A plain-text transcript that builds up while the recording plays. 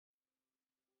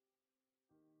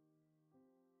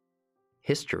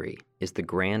History is the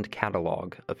grand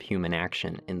catalogue of human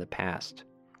action in the past.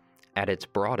 At its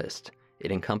broadest,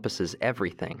 it encompasses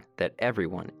everything that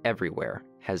everyone, everywhere,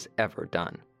 has ever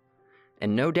done.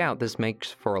 And no doubt this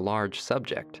makes for a large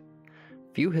subject.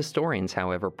 Few historians,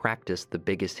 however, practice the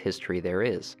biggest history there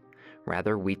is.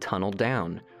 Rather, we tunnel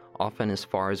down, often as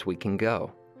far as we can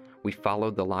go. We follow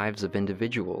the lives of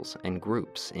individuals and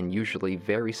groups in usually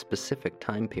very specific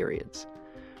time periods.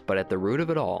 But at the root of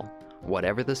it all,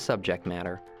 whatever the subject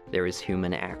matter, there is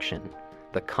human action.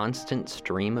 The constant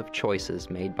stream of choices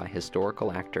made by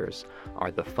historical actors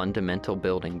are the fundamental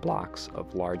building blocks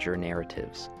of larger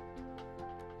narratives.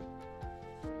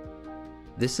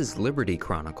 This is Liberty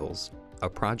Chronicles, a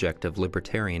project of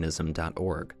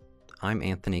libertarianism.org. I'm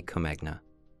Anthony Comegna.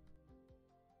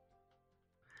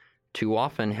 Too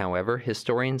often, however,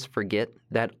 historians forget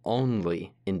that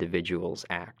only individuals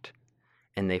act,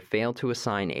 and they fail to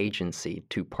assign agency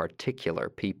to particular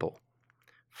people.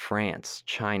 France,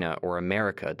 China, or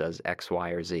America does X, Y,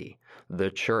 or Z.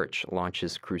 The church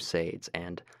launches crusades,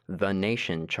 and the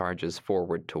nation charges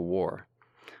forward to war.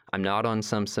 I'm not on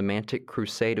some semantic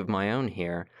crusade of my own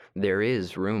here. There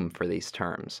is room for these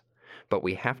terms. But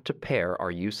we have to pair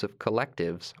our use of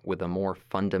collectives with a more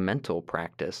fundamental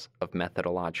practice of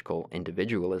methodological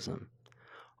individualism.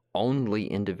 Only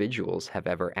individuals have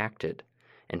ever acted,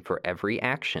 and for every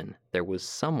action, there was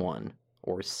someone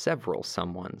or several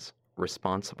someones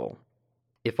responsible.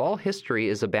 If all history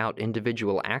is about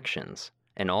individual actions,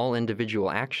 and all individual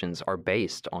actions are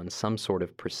based on some sort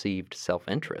of perceived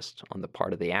self-interest on the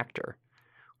part of the actor,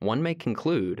 one may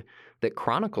conclude that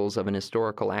chronicles of an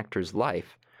historical actor's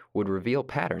life would reveal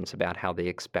patterns about how they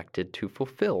expected to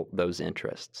fulfill those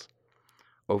interests.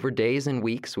 Over days and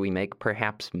weeks, we make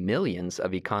perhaps millions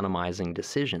of economizing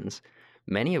decisions,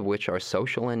 many of which are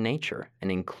social in nature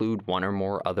and include one or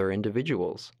more other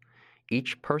individuals.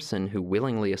 Each person who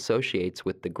willingly associates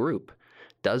with the group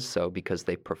does so because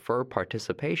they prefer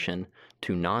participation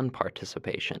to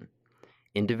non-participation.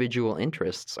 Individual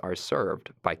interests are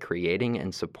served by creating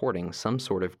and supporting some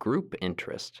sort of group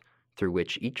interest through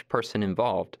which each person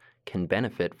involved can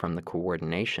benefit from the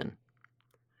coordination.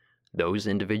 Those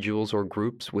individuals or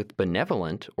groups with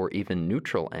benevolent or even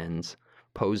neutral ends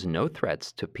pose no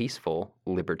threats to peaceful,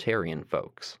 libertarian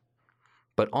folks.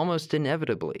 But almost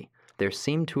inevitably, there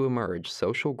seem to emerge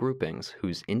social groupings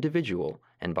whose individual,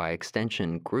 and by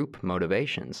extension group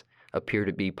motivations, appear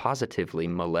to be positively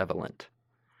malevolent.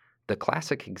 The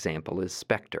classic example is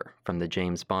Spectre from the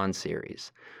James Bond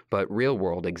series, but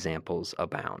real-world examples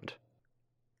abound.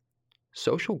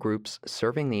 Social groups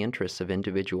serving the interests of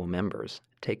individual members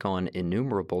take on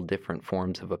innumerable different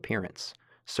forms of appearance,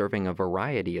 serving a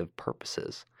variety of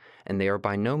purposes, and they are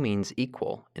by no means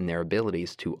equal in their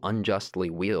abilities to unjustly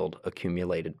wield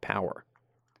accumulated power.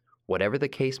 Whatever the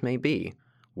case may be,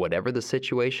 whatever the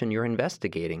situation you're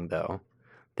investigating, though,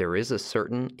 there is a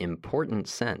certain important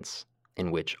sense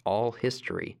in which all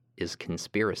history is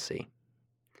conspiracy.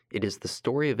 It is the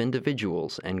story of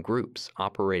individuals and groups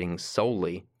operating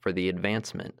solely for the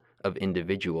advancement of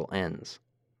individual ends.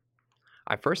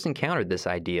 I first encountered this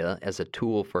idea as a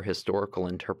tool for historical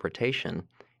interpretation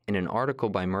in an article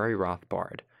by Murray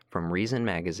Rothbard from Reason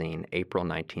Magazine, April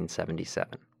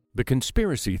 1977. The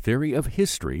Conspiracy Theory of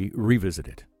History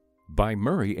Revisited by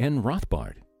Murray N.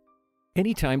 Rothbard.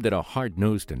 Any time that a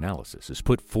hard-nosed analysis is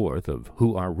put forth of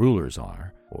who our rulers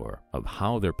are, or of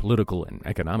how their political and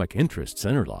economic interests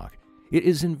interlock, it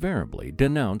is invariably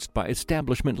denounced by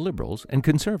establishment liberals and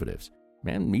conservatives,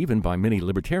 and even by many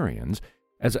libertarians,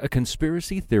 as a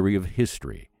conspiracy theory of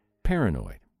history,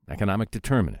 paranoid, economic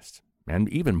determinists, and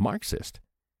even Marxist.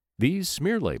 These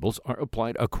smear labels are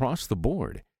applied across the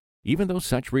board, even though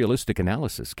such realistic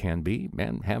analysis can be,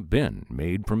 and have been,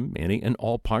 made from any and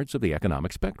all parts of the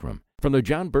economic spectrum, from the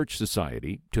John Birch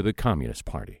Society to the Communist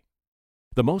Party.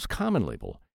 The most common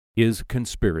label is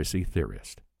conspiracy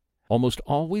theorist, almost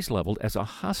always leveled as a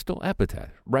hostile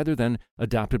epithet rather than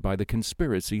adopted by the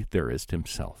conspiracy theorist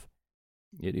himself.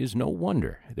 It is no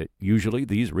wonder that usually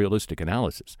these realistic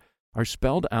analyses are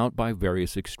spelled out by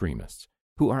various extremists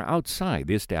who are outside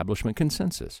the establishment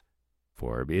consensus,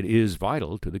 for it is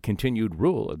vital to the continued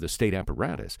rule of the state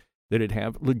apparatus that it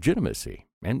have legitimacy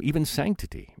and even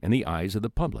sanctity in the eyes of the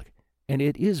public, and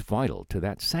it is vital to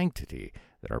that sanctity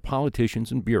that our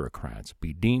politicians and bureaucrats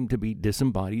be deemed to be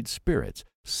disembodied spirits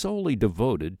solely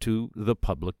devoted to the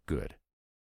public good.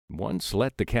 Once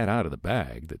let the cat out of the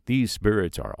bag that these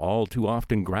spirits are all too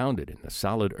often grounded in the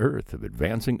solid earth of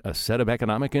advancing a set of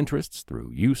economic interests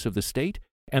through use of the state,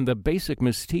 and the basic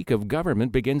mystique of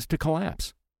government begins to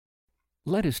collapse.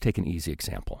 Let us take an easy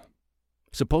example.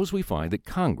 Suppose we find that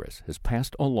Congress has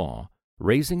passed a law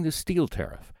raising the steel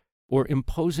tariff, or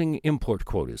imposing import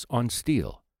quotas on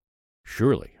steel.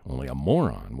 Surely only a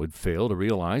moron would fail to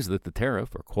realize that the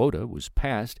tariff or quota was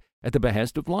passed at the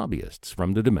behest of lobbyists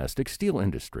from the domestic steel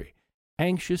industry,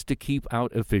 anxious to keep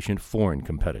out efficient foreign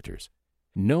competitors.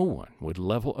 No one would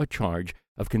level a charge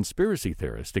of conspiracy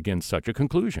theorist against such a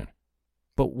conclusion.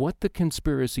 But what the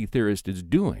conspiracy theorist is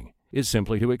doing is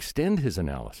simply to extend his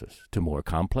analysis to more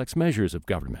complex measures of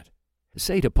government,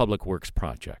 say to public works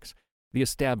projects, the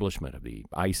establishment of the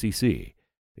ICC,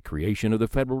 the creation of the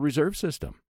Federal Reserve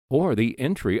System, or the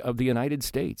entry of the United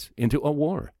States into a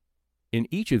war. In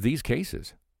each of these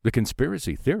cases, the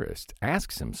conspiracy theorist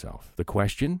asks himself the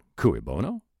question, cui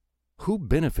bono? Who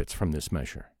benefits from this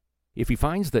measure? If he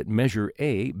finds that measure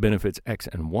A benefits X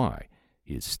and Y,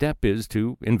 his step is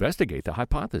to investigate the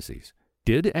hypotheses.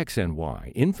 Did X and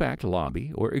Y in fact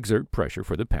lobby or exert pressure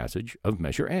for the passage of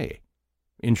measure A?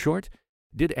 In short,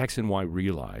 did X and Y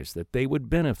realize that they would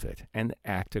benefit and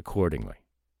act accordingly?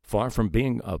 Far from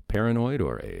being a paranoid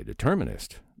or a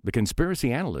determinist, the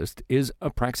conspiracy analyst is a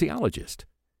praxeologist.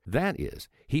 That is,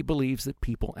 he believes that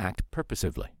people act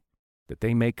purposively, that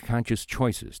they make conscious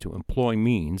choices to employ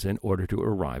means in order to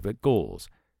arrive at goals.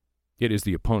 It is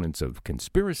the opponents of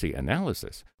conspiracy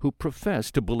analysis who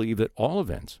profess to believe that all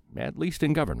events, at least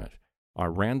in government,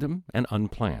 are random and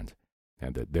unplanned,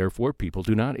 and that therefore people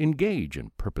do not engage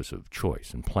in purposive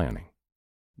choice and planning.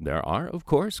 There are, of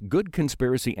course, good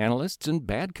conspiracy analysts and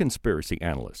bad conspiracy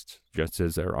analysts, just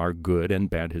as there are good and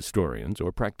bad historians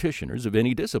or practitioners of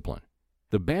any discipline.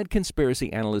 The bad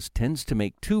conspiracy analyst tends to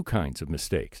make two kinds of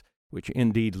mistakes, which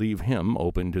indeed leave him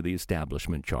open to the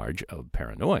establishment charge of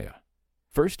paranoia.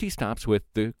 First, he stops with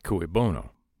the cui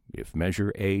bono. If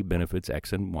measure A benefits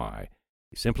X and Y,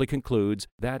 he simply concludes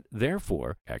that,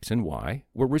 therefore, X and Y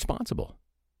were responsible.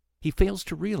 He fails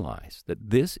to realize that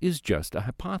this is just a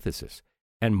hypothesis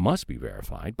and must be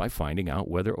verified by finding out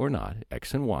whether or not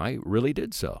X and Y really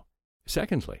did so.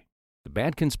 Secondly, the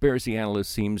bad conspiracy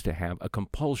analyst seems to have a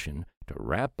compulsion to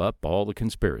wrap up all the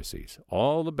conspiracies,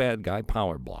 all the bad guy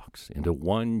power blocks, into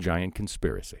one giant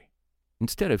conspiracy.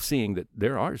 Instead of seeing that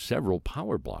there are several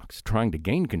power blocks trying to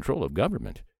gain control of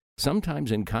government,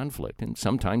 sometimes in conflict and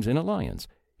sometimes in alliance,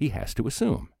 he has to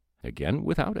assume, again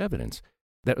without evidence,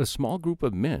 that a small group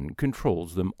of men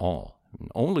controls them all and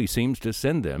only seems to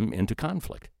send them into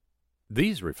conflict.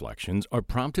 These reflections are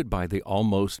prompted by the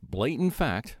almost blatant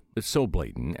fact, so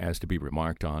blatant as to be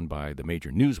remarked on by the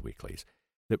major news weeklies,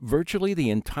 that virtually the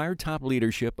entire top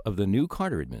leadership of the new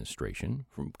Carter administration,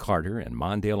 from Carter and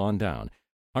Mondale on down,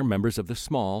 are members of the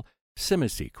small,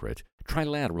 semi-secret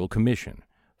Trilateral Commission,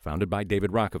 founded by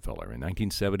David Rockefeller in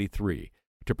 1973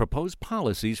 to propose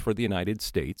policies for the United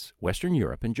States, Western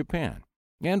Europe, and Japan,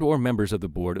 and or members of the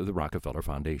board of the Rockefeller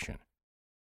Foundation.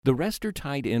 The rest are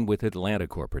tied in with Atlanta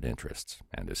corporate interests,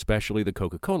 and especially the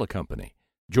Coca-Cola Company,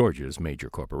 Georgia's major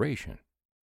corporation.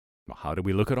 How do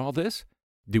we look at all this?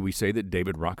 Do we say that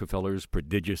David Rockefeller's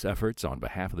prodigious efforts on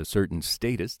behalf of the certain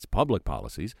statists' public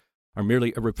policies are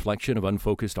merely a reflection of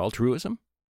unfocused altruism?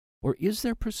 Or is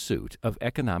there pursuit of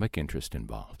economic interest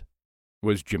involved?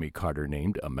 Was Jimmy Carter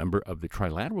named a member of the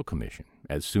Trilateral Commission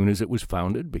as soon as it was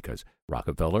founded because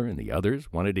Rockefeller and the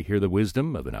others wanted to hear the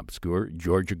wisdom of an obscure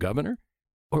Georgia governor?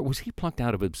 Or was he plucked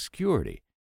out of obscurity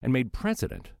and made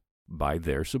president by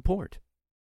their support?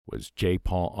 Was J.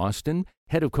 Paul Austin,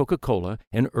 head of Coca-Cola,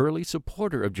 an early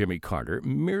supporter of Jimmy Carter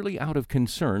merely out of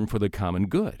concern for the common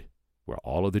good? Were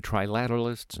all of the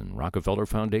Trilateralists and Rockefeller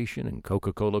Foundation and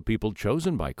Coca-Cola people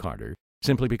chosen by Carter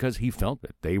simply because he felt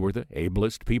that they were the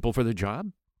ablest people for the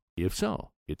job? If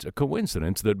so, it's a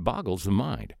coincidence that boggles the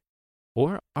mind.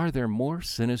 Or are there more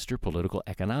sinister political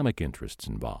economic interests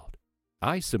involved?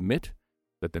 I submit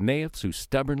that the naifs who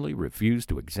stubbornly refuse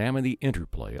to examine the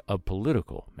interplay of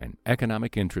political and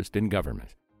economic interest in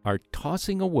government are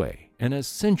tossing away an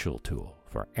essential tool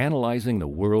for analyzing the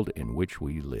world in which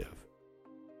we live.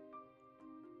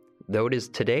 Though it is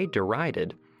today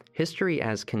derided, history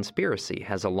as conspiracy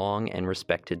has a long and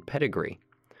respected pedigree.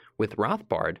 With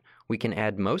Rothbard, we can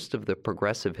add most of the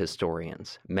progressive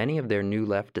historians, many of their New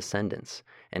Left descendants,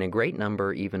 and a great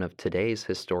number even of today's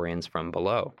historians from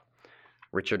below.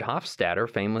 Richard Hofstadter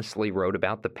famously wrote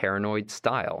about the paranoid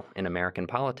style in American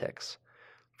politics.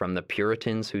 From the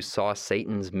Puritans who saw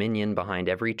Satan's minion behind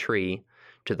every tree,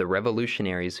 to the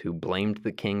revolutionaries who blamed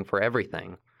the king for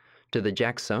everything, to the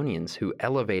Jacksonians who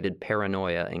elevated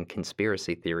paranoia and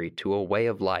conspiracy theory to a way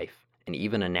of life and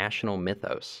even a national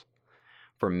mythos.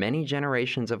 For many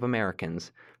generations of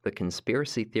Americans, the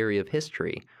conspiracy theory of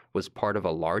history was part of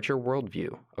a larger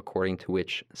worldview according to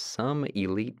which some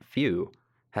elite few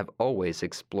have always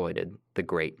exploited the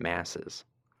great masses.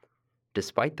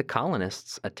 Despite the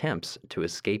colonists' attempts to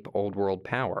escape Old World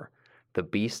power, the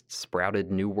beast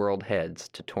sprouted New World heads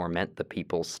to torment the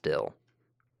people still.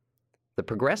 The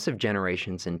progressive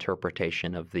generation's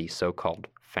interpretation of the so-called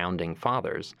Founding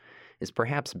Fathers is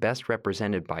perhaps best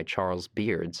represented by Charles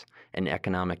Beard's An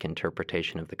Economic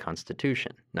Interpretation of the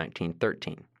Constitution,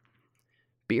 1913.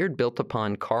 Beard built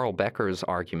upon Carl Becker's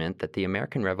argument that the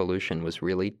American Revolution was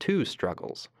really two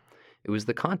struggles. It was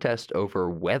the contest over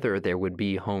whether there would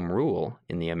be home rule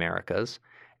in the Americas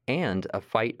and a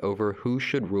fight over who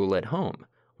should rule at home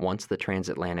once the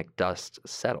transatlantic dust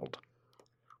settled.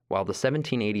 While the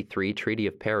 1783 Treaty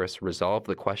of Paris resolved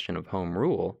the question of home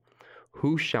rule,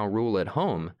 who shall rule at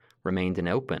home remained an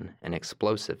open and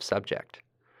explosive subject.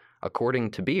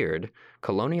 According to Beard,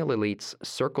 colonial elites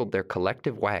circled their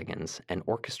collective wagons and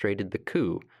orchestrated the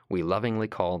coup we lovingly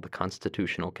call the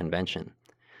Constitutional Convention.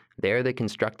 There they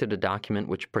constructed a document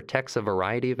which protects a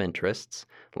variety of interests,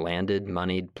 landed,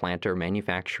 moneyed, planter,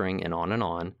 manufacturing, and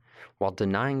on, while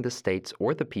denying the states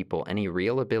or the people any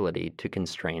real ability to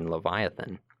constrain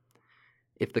Leviathan.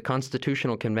 If the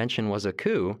Constitutional Convention was a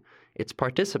coup, its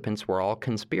participants were all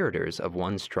conspirators of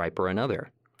one stripe or another.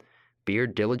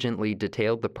 Beard diligently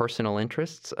detailed the personal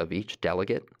interests of each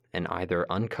delegate and either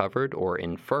uncovered or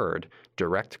inferred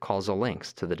direct causal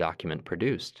links to the document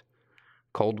produced.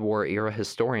 Cold War-era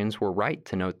historians were right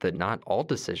to note that not all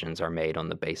decisions are made on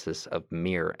the basis of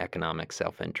mere economic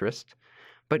self-interest,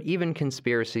 but even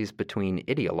conspiracies between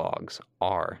ideologues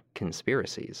are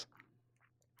conspiracies.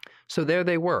 So there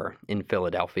they were in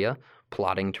Philadelphia,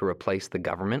 plotting to replace the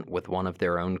government with one of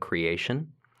their own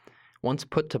creation. Once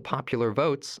put to popular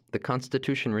votes, the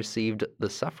Constitution received the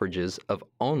suffrages of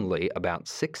only about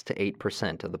 6 to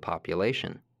 8% of the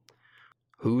population.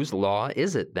 Whose law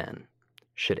is it then?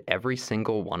 Should every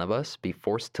single one of us be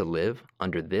forced to live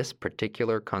under this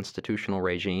particular constitutional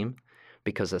regime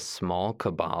because a small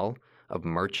cabal of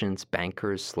merchants,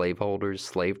 bankers, slaveholders,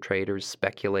 slave traders,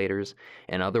 speculators,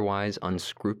 and otherwise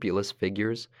unscrupulous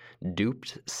figures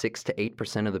duped 6 to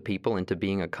 8% of the people into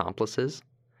being accomplices?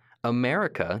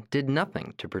 America did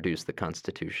nothing to produce the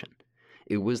Constitution.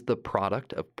 It was the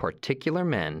product of particular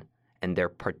men and their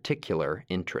particular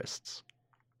interests.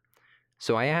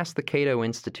 So I asked the Cato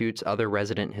Institute's other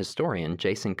resident historian,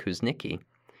 Jason Kuznicki,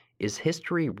 is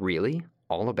history really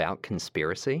all about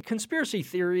conspiracy? Conspiracy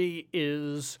theory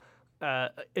is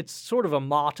it's sort of a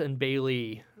Mott and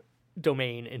Bailey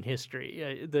domain in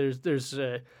history. There's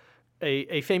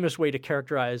a famous way to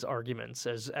characterize arguments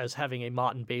as having a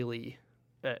Mott and Bailey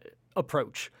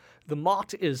approach. The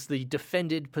Mott is the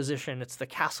defended position. It's the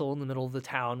castle in the middle of the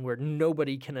town where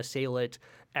nobody can assail it,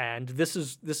 and this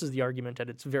is the argument at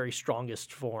its very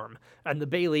strongest form. And the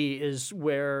Bailey is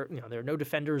where there are no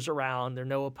defenders around, there are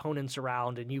no opponents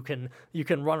around, and you can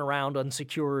run around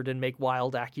unsecured and make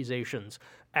wild accusations.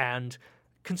 And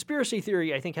conspiracy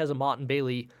theory, I think, has a Mott and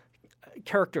Bailey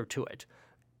character to it.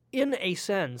 In a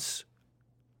sense,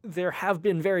 there have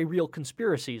been very real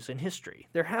conspiracies in history.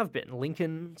 There have been.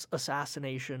 Lincoln's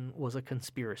assassination was a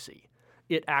conspiracy.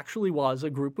 It actually was a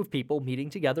group of people meeting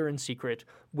together in secret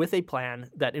with a plan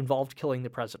that involved killing the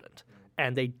president.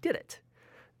 And they did it.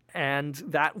 And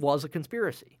that was a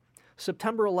conspiracy.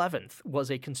 September 11th was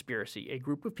a conspiracy. A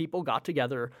group of people got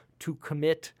together to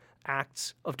commit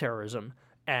acts of terrorism,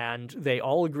 and they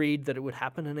all agreed that it would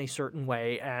happen in a certain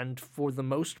way, and for the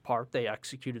most part, they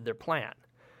executed their plan.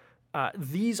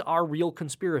 These are real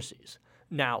conspiracies.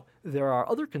 Now, there are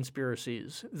other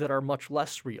conspiracies that are much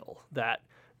less real, that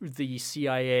the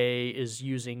CIA is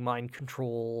using mind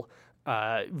control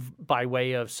by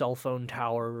way of cell phone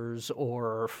towers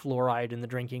or fluoride in the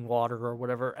drinking water or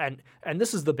whatever. And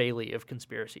this is the Bailey of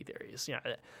conspiracy theories.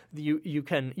 You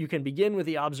can begin with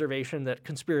the observation that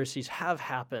conspiracies have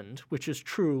happened, which is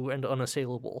true and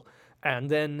unassailable.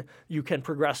 And then you can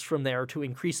progress from there to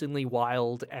increasingly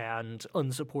wild and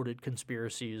unsupported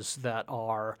conspiracies that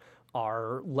are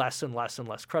less and less and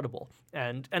less credible.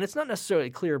 And it's not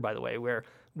necessarily clear, by the way, where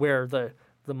the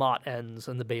Mott ends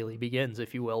and the Bailey begins,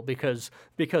 if you will, because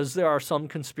there are some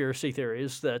conspiracy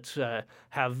theories that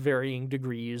have varying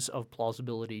degrees of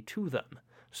plausibility to them.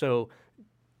 So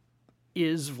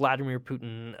is Vladimir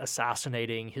Putin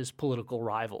assassinating his political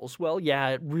rivals? Well, yeah,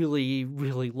 it really,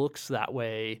 really looks that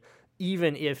way,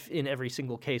 even if in every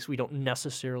single case we don't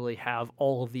necessarily have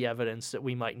all of the evidence that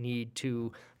we might need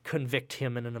to convict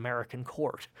him in an American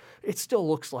court. It still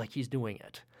looks like he's doing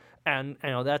it. And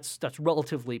that's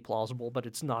relatively plausible, but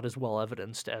it's not as well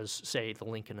evidenced as, say, the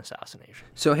Lincoln assassination.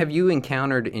 So have you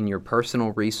encountered in your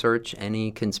personal research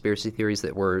any conspiracy theories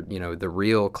that were, the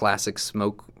real classic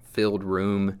smoke-filled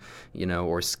room,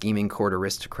 or scheming court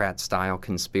aristocrat style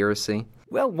conspiracy?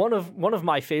 Well, one of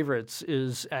my favorites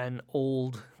is an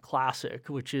old classic,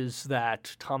 which is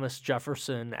that Thomas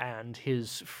Jefferson and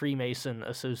his Freemason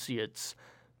associates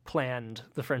planned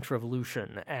the French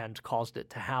Revolution and caused it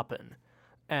to happen.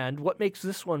 And what makes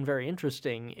this one very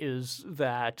interesting is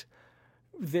that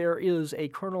there is a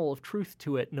kernel of truth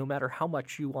to it no matter how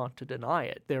much you want to deny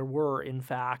it. There were, in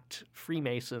fact,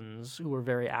 Freemasons who were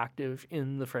very active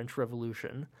in the French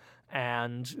Revolution,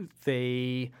 and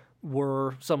they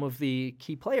were some of the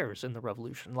key players in the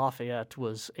Revolution. Lafayette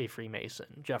was a Freemason.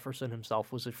 Jefferson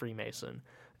himself was a Freemason.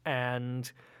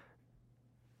 And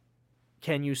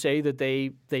can you say that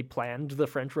they planned the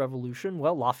French Revolution?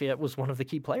 Well, Lafayette was one of the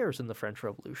key players in the French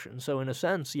Revolution. So in a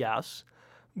sense, yes.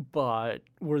 But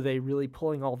were they really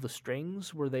pulling all the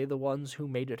strings? Were they the ones who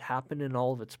made it happen in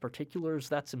all of its particulars?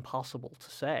 That's impossible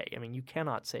to say. I mean, you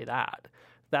cannot say that.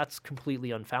 That's completely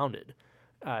unfounded.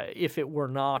 If it were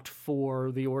not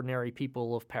for the ordinary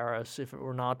people of Paris, if it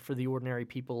were not for the ordinary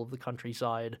people of the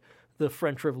countryside, the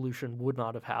French Revolution would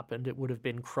not have happened. It would have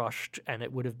been crushed, and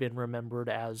it would have been remembered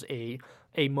as a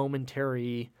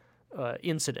momentary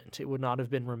incident. It would not have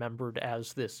been remembered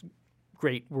as this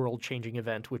great world-changing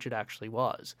event, which it actually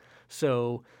was.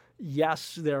 So,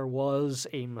 yes, there was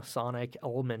a Masonic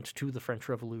element to the French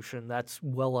Revolution. That's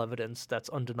well evidenced. That's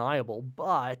undeniable.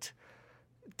 But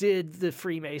did the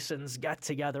Freemasons get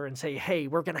together and say, hey,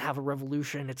 we're going to have a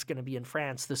revolution, it's going to be in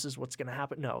France, this is what's going to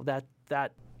happen? No,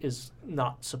 that is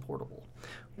not supportable.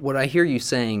 What I hear you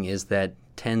saying is that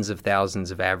tens of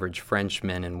thousands of average French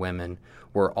men and women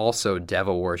were also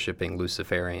devil-worshipping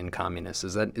Luciferian communists.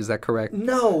 Is that correct?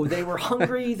 No, they were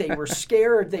hungry, they were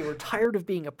scared, they were tired of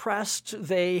being oppressed,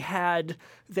 they had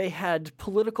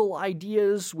political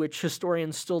ideas, which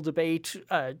historians still debate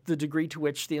the degree to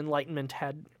which the Enlightenment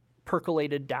had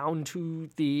percolated down to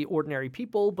the ordinary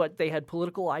people, but they had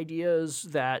political ideas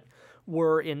that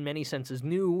were in many senses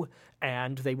new,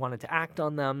 and they wanted to act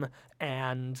on them,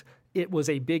 and it was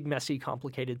a big, messy,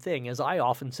 complicated thing. As I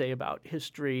often say about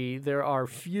history, there are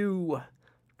few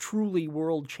truly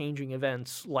world-changing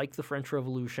events like the French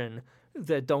Revolution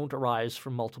that don't arise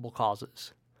from multiple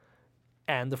causes.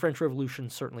 And the French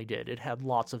Revolution certainly did. It had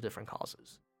lots of different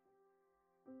causes.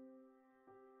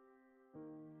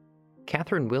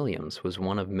 Catherine Williams was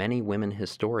one of many women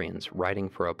historians writing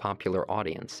for a popular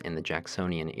audience in the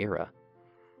Jacksonian era.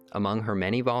 Among her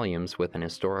many volumes with an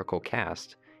historical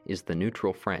cast is The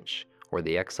Neutral French, or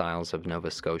The Exiles of Nova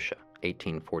Scotia,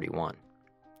 1841.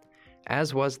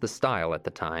 As was the style at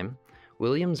the time,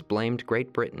 Williams blamed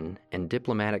Great Britain and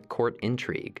diplomatic court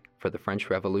intrigue for the French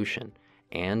Revolution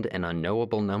and an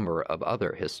unknowable number of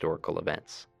other historical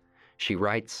events. She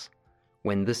writes,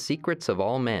 "When the secrets of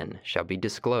all men shall be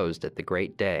disclosed at the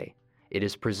great day, it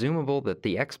is presumable that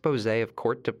the exposé of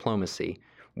court diplomacy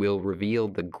will reveal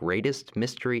the greatest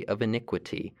mystery of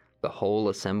iniquity the whole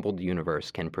assembled universe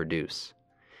can produce.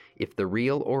 If the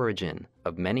real origin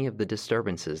of many of the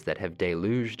disturbances that have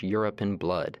deluged Europe in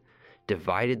blood,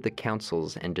 divided the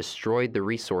councils and destroyed the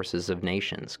resources of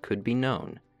nations could be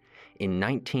known, in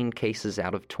 19 cases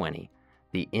out of 20,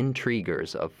 the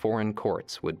intriguers of foreign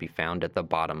courts would be found at the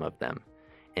bottom of them.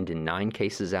 And in 9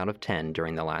 cases out of 10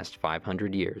 during the last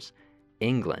 500 years,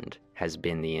 England has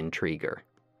been the intriguer."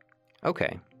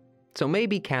 Okay, so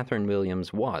maybe Catherine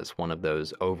Williams was one of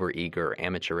those overeager,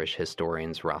 amateurish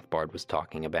historians Rothbard was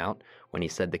talking about when he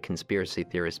said the conspiracy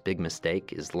theorist's big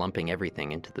mistake is lumping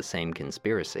everything into the same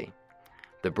conspiracy.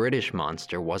 The British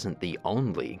monster wasn't the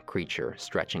only creature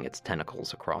stretching its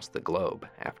tentacles across the globe,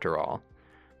 after all.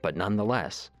 But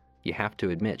nonetheless, you have to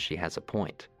admit she has a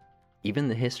point. Even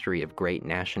the history of great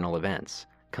national events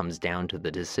comes down to the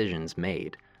decisions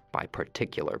made by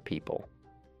particular people.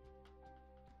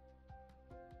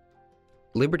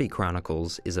 Liberty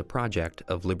Chronicles is a project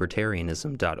of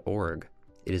libertarianism.org.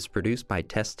 It is produced by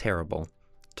Tess Terrible.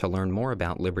 To learn more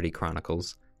about Liberty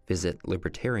Chronicles, visit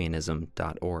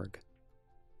libertarianism.org.